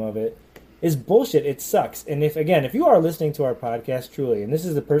victim of it is bullshit. It sucks. And if you are listening to our podcast truly, and this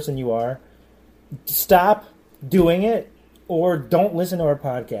is the person you are, stop doing it or don't listen to our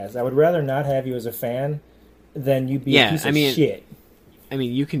podcast. I would rather not have you as a fan than you be a piece of shit. I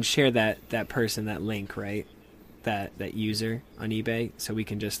mean, you can share that person, that link, right? That user on eBay, so we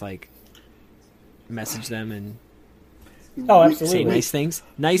can just like message them and Oh, say absolutely. nice things.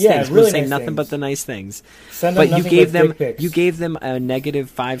 Nice Yeah, things. really We'll say nice nothing things. but the nice things. Send them But you nothing gave but them dick pics. you gave them a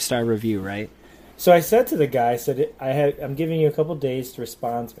negative 5-star review, right? So I said to the guy, I said, I'm giving you a couple days to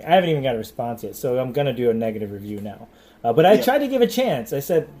respond to me. I haven't even got a response yet, so I'm going to do a negative review now. But I tried to give a chance. I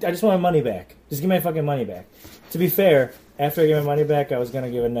said, I just want my money back. Just give me my fucking money back. To be fair, after I gave my money back, I was going to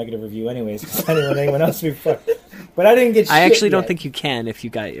give a negative review anyways, because I didn't want anyone else to be fucked. But I didn't get shit I actually don't yet. think you can if you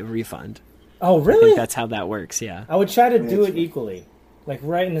got a refund. Oh, I really? think that's how that works, yeah. I would try to do it equally. Like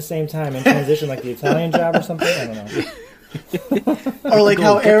right in the same time in transition, like the Italian job or something. I don't know. Or like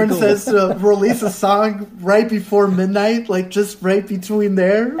how Get the Aaron gold. says to release a song right before midnight, like just right between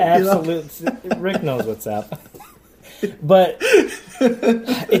there. you know? Absolutely. Rick knows what's up. But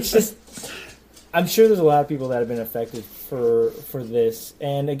it's just, I'm sure there's a lot of people that have been affected for this.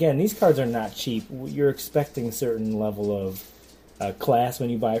 And again, these cards are not cheap. You're expecting a certain level of class when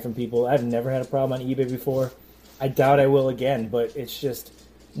you buy from people. I've never had a problem on eBay before. I doubt I will again, but it's just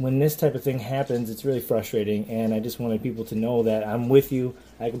when this type of thing happens, it's really frustrating. And I just wanted people to know that I'm with you.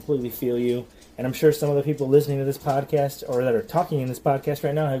 I completely feel you. And I'm sure some of the people listening to this podcast or that are talking in this podcast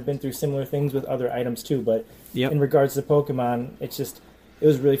right now have been through similar things with other items too. But Yep. in regards to Pokemon, it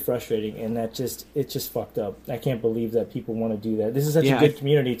was really frustrating, and it's just fucked up. I can't believe that people want to do that. This is such a good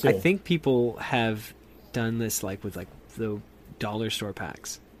community too. I think people have done this like with like the dollar store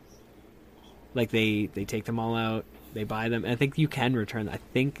packs. Like they take them all out, they buy them. And I think you can return. I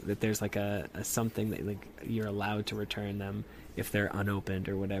think that there's like a something that like you're allowed to return them if they're unopened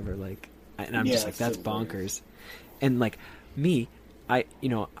or whatever. Like, and I'm just like, that's bonkers. And like me, I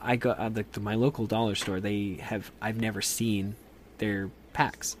go like to my local dollar store. I've never seen their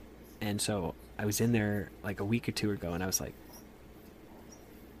packs, and so I was in there like a week or two ago, and I was like,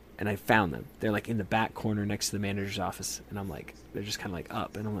 and I found them. They're like in the back corner next to the manager's office, and I'm like, they're just kind of like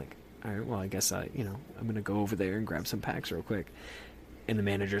up, and I'm like, all right, well, I guess I'm gonna go over there and grab some packs real quick. And the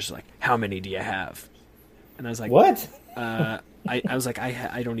manager's like, how many do you have? And I was like, what? I was like,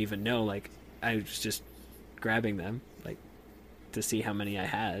 I don't even know. Like, I was just grabbing them like to see how many I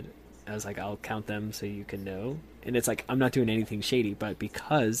had. I was like, I'll count them so you can know. And it's like, I'm not doing anything shady, but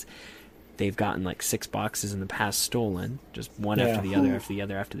because they've gotten like 6 boxes in the past stolen, just one after the other, after the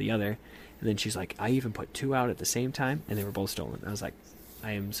other, after the other. And then she's like, I even put 2 out at the same time, and they were both stolen. I was like,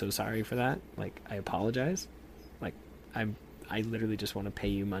 I am so sorry for that. Like, I apologize. Like, I literally just want to pay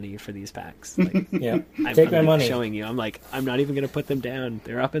you money for these packs. Like, Yeah, I'm take my like money. showing you. I'm like, I'm not even going to put them down.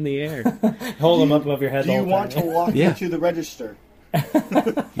 They're up in the air. Hold them up above your head. Do the you whole want to time. walk Yeah. me to the register?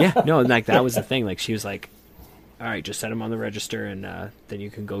 Yeah, no, like that was the thing. Like she was like, all right, just set them on the register, and then you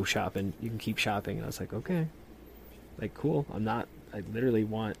can go shop and you can keep shopping. And I was like, okay, like cool. I literally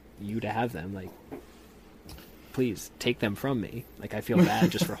want you to have them. Like, please take them from me. Like I feel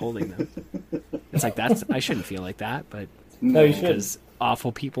bad just for holding them. It's like I shouldn't feel like that, but No, you shouldn't. because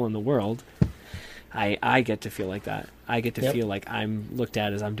awful people in the world, I get to feel like that. I get to feel like I'm looked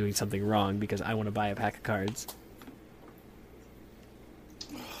at as I'm doing something wrong because I want to buy a pack of cards.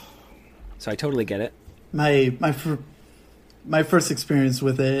 So I totally get it. My first experience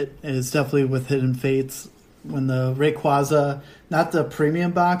with it is definitely with Hidden Fates when the Rayquaza, not the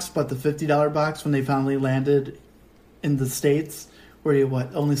premium box, but the $50 box when they finally landed in the States, where you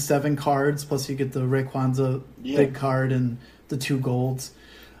only 7 cards plus you get the Rayquaza big card and the 2 golds.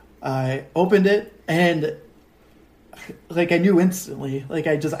 I opened it and like I knew instantly. Like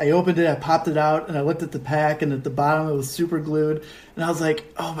I opened it, I popped it out, and I looked at the pack, and at the bottom it was super glued, and I was like,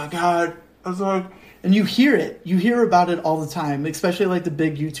 oh my god! I was like, and you hear about it all the time, especially like the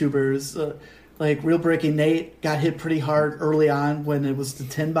big YouTubers, like Real Breaking Nate got hit pretty hard early on when it was the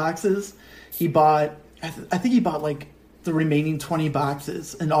 10 boxes. He bought, I think he bought like the remaining 20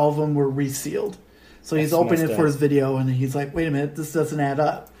 boxes, and all of them were resealed. So he's opening it for his video, and he's like, wait a minute, this doesn't add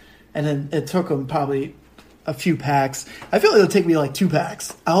up. And then it took him probably a few packs. I feel like it'll take me like 2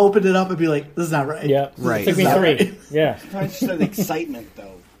 packs. I'll open it up and be like, this is not right. Yeah, right. It took me 3. Right. Yeah. It's just that excitement,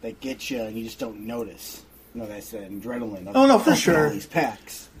 though, that gets you, and you just don't notice. You know, that's that adrenaline. Oh, no, for sure. All these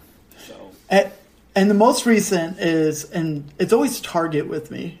packs. So. And the most recent is, and it's always Target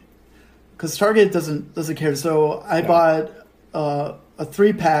with me, because Target doesn't care. So I bought a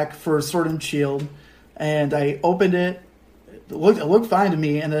 3-pack for Sword and Shield, and I opened it. It looked fine to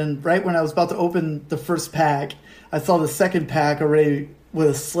me, and then right when I was about to open the first pack, I saw the second pack already with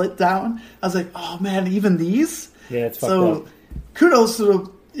a slit down. I was like, oh man, even these? Yeah, it's fucked up.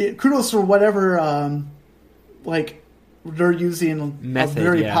 Kudos for whatever like they're using method, a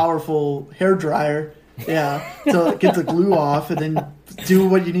very powerful hair dryer, to get the glue off and then do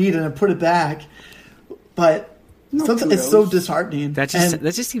what you need and then put it back. But sometimes it's so disheartening. That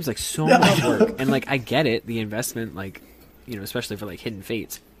just seems like so much work. And like I get it, the investment, like, you know, especially for like Hidden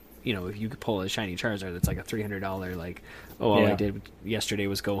Fates. You know, if you could pull a shiny Charizard that's like a $300, like, all I did yesterday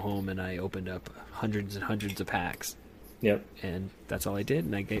was go home and I opened up hundreds and hundreds of packs. Yep. And that's all I did,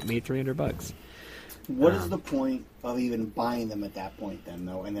 and I made $300. What is the point of even buying them at that point, then,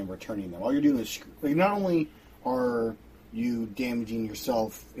 though, and then returning them? All you're doing is, like, not only are you damaging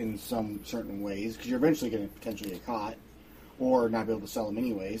yourself in some certain ways, because you're eventually going to potentially get caught, or not be able to sell them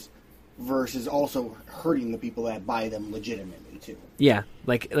anyways, versus also hurting the people that buy them legitimately too. Yeah,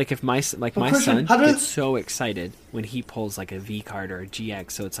 like if my son gets so excited when he pulls like a V card or a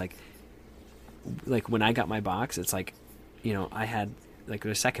GX. So it's like when I got my box, it's like, you know, I had like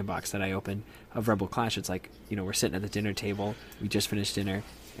the second box that I opened of Rebel Clash. It's like, you know, we're sitting at the dinner table, we just finished dinner,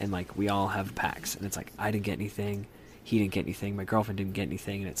 and like we all have packs, and it's like I didn't get anything, he didn't get anything, my girlfriend didn't get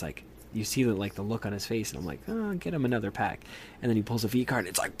anything, and it's like you see the look on his face, and I'm like, oh, get him another pack. And then he pulls a V card, and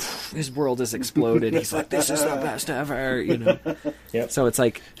it's like, his world has exploded. He's like, this is the best ever, you know? Yep. So it's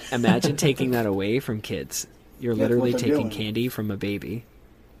like, imagine taking that away from kids. You're literally taking doing. candy from a baby.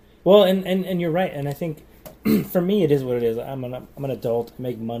 Well, and you're right, and I think for me it is what it is. I'm an adult, I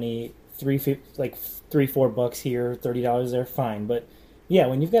make money, $3-4 here, $30 there, fine. But yeah,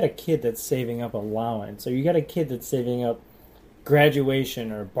 when you've got a kid that's saving up allowance, or you got a kid that's saving up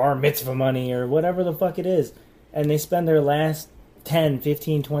graduation or bar mitzvah money or whatever the fuck it is, and they spend their last $10,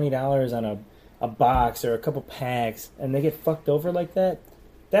 $15, $20 on a box or a couple packs, and they get fucked over like that,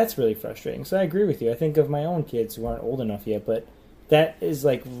 that's really frustrating. So I agree with you. I think of my own kids who aren't old enough yet, but that is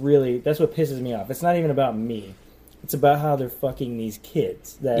like really, that's what pisses me off. It's not even about me. It's about how they're fucking these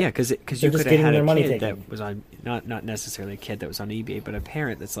kids. Because you could have had a kid that was on, not necessarily a kid that was on eBay, but a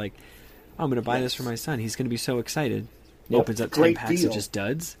parent that's like, oh, I'm going to buy this for my son. He's going to be so excited. Opens up 10 packs of just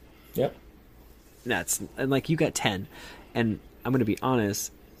duds. Yep. And like you got 10, and I'm going to be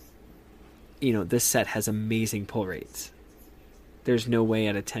honest, you know, this set has amazing pull rates. There's no way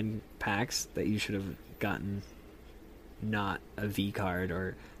out of 10 packs that you should have gotten not a V card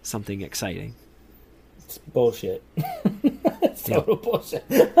or something exciting. It's bullshit. It's total bullshit.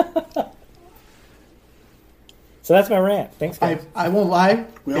 So that's my rant. Thanks, guys. I won't lie.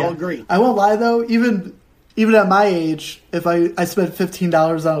 We all agree. I won't lie, though. Even at my age, if I spent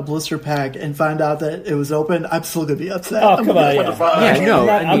 $15 on a blister pack and find out that it was open, I'm still gonna be upset. Oh, come on, yeah. No,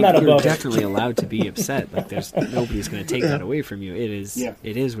 I'm not you're above definitely allowed to be upset. Like, there's nobody's gonna take that away from you. It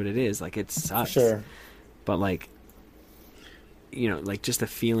is what it is. Like, it sucks. For sure. But like, you know, like just the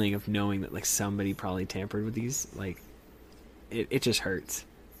feeling of knowing that like somebody probably tampered with these, like, it just hurts.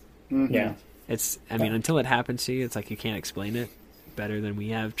 Mm-hmm. Yeah. I mean, until it happens to you, it's like you can't explain it better than we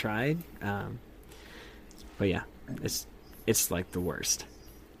have tried. But yeah, it's like the worst.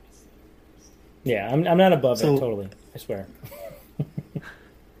 Yeah, I'm not above it totally. I swear.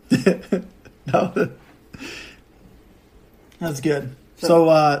 No, that's good.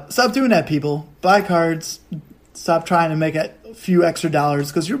 So stop doing that, people. Buy cards. Stop trying to make a few extra dollars,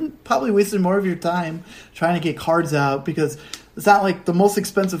 because you're probably wasting more of your time trying to get cards out, because it's not like the most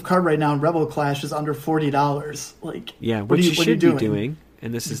expensive card right now in Rebel Clash is under $40. Like, yeah, what you should be doing,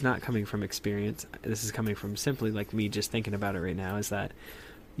 and this is not coming from experience, this is coming from simply like me just thinking about it right now, is that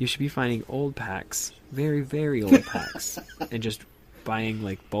You should be finding old packs, very, very old packs, and just buying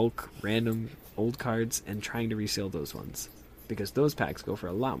like bulk, random old cards and trying to reseal those ones. Because those packs go for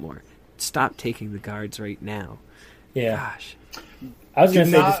a lot more. Stop taking the cards right now. Yeah. Gosh. I was going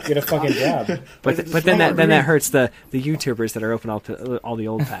to say just get a fucking job. But then that hurts the YouTubers that are open all the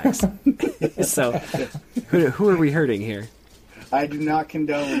old packs. So who are we hurting here? I do not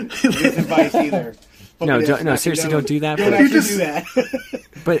condone this advice either. No, seriously, don't do that. Don't actually do that.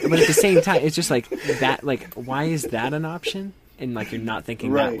 But at the same time, it's just like that. Like, why is that an option? And like you're not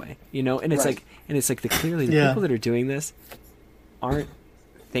thinking that way, you know? And it's like the clearly the people that are doing this aren't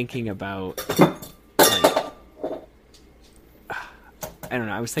thinking about like I don't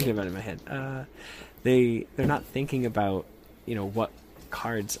know. I was thinking about it in my head. They're not thinking about, you know, what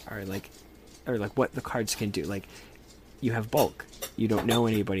cards are like, or like what the cards can do. Like, you have bulk. You don't know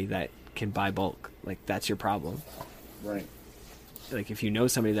anybody that can buy bulk. Like, that's your problem. Right. Like, if you know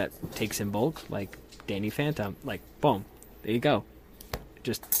somebody that takes in bulk, like Danny Phantom, like, boom, there you go.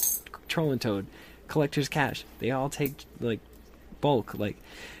 Just Troll and Toad, Collector's Cash. They all take like bulk. Like,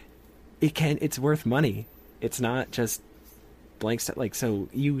 it's worth money. It's not just blank stuff. Like, so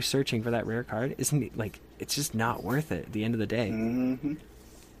you searching for that rare card isn't it, like, it's just not worth it at the end of the day. Mm-hmm.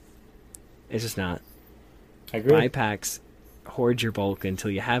 It's just not. I agree. Buy packs, hoard your bulk until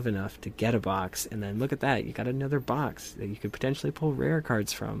you have enough to get a box, and then look at that, you got another box that you could potentially pull rare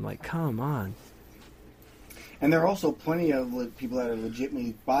cards from. Like, come on. And there are also plenty of people that are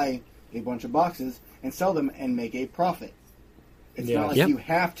legitimately buy a bunch of boxes and sell them and make a profit. It's not like you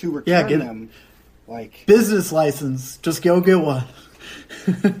have to return them. Like, business license, just go get one.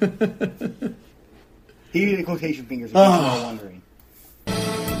 he did the quotation fingers, in case you're all wondering.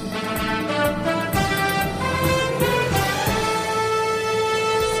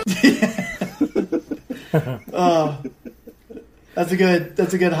 That's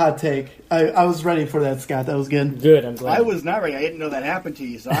a good hot take. I was ready for that, Scott. That was good. Good, I'm glad. I was not ready. I didn't know that happened to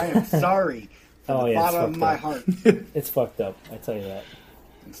you, so I am sorry from the bottom of my heart. It's fucked up, I tell you that.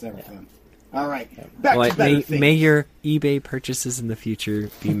 It's never fun. All right, back to better things. May your eBay purchases in the future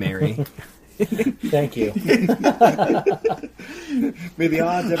be merry. Thank you. May the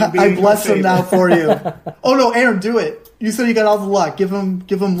odds ever be I bless him now for you. Oh no, Aaron, do it. You said you got all the luck. Give him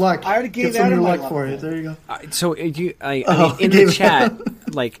luck. I already gave Get some of your Adam luck for you. There you go. So I mean, in the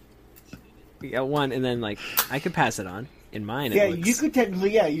chat, like, we got one, and then like I could pass it on. In mine, yeah, it looks... you could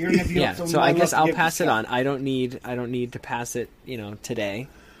technically, you're gonna have yeah. So I guess I'll pass it on. I don't need to pass it, you know, today.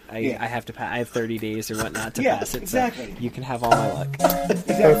 I have to. I have 30 days or whatnot to pass it. Exactly. So you can have all my luck.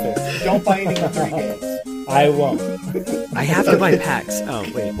 Perfect. Don't buy anything in 30 days. I won't. I have to buy packs. Oh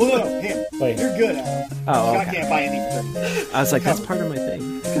wait. Well, no, him. Wait. You're good at it. Oh, I can't buy anything for 30 days. I was like, that's part of my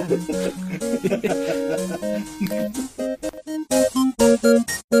thing.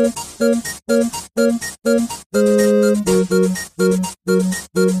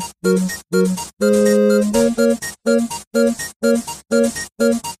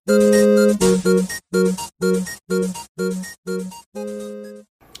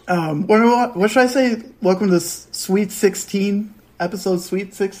 What should I say? Welcome to Sweet 16, episode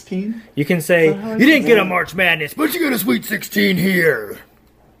Sweet 16. You can say, you didn't get a March Madness, but you got a Sweet 16 here.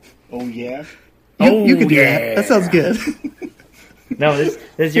 Oh, yeah? You can do that. That sounds good. No, this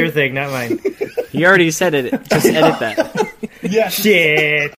is your thing, not mine. You already said it. Just edit that. Yeah. Shit.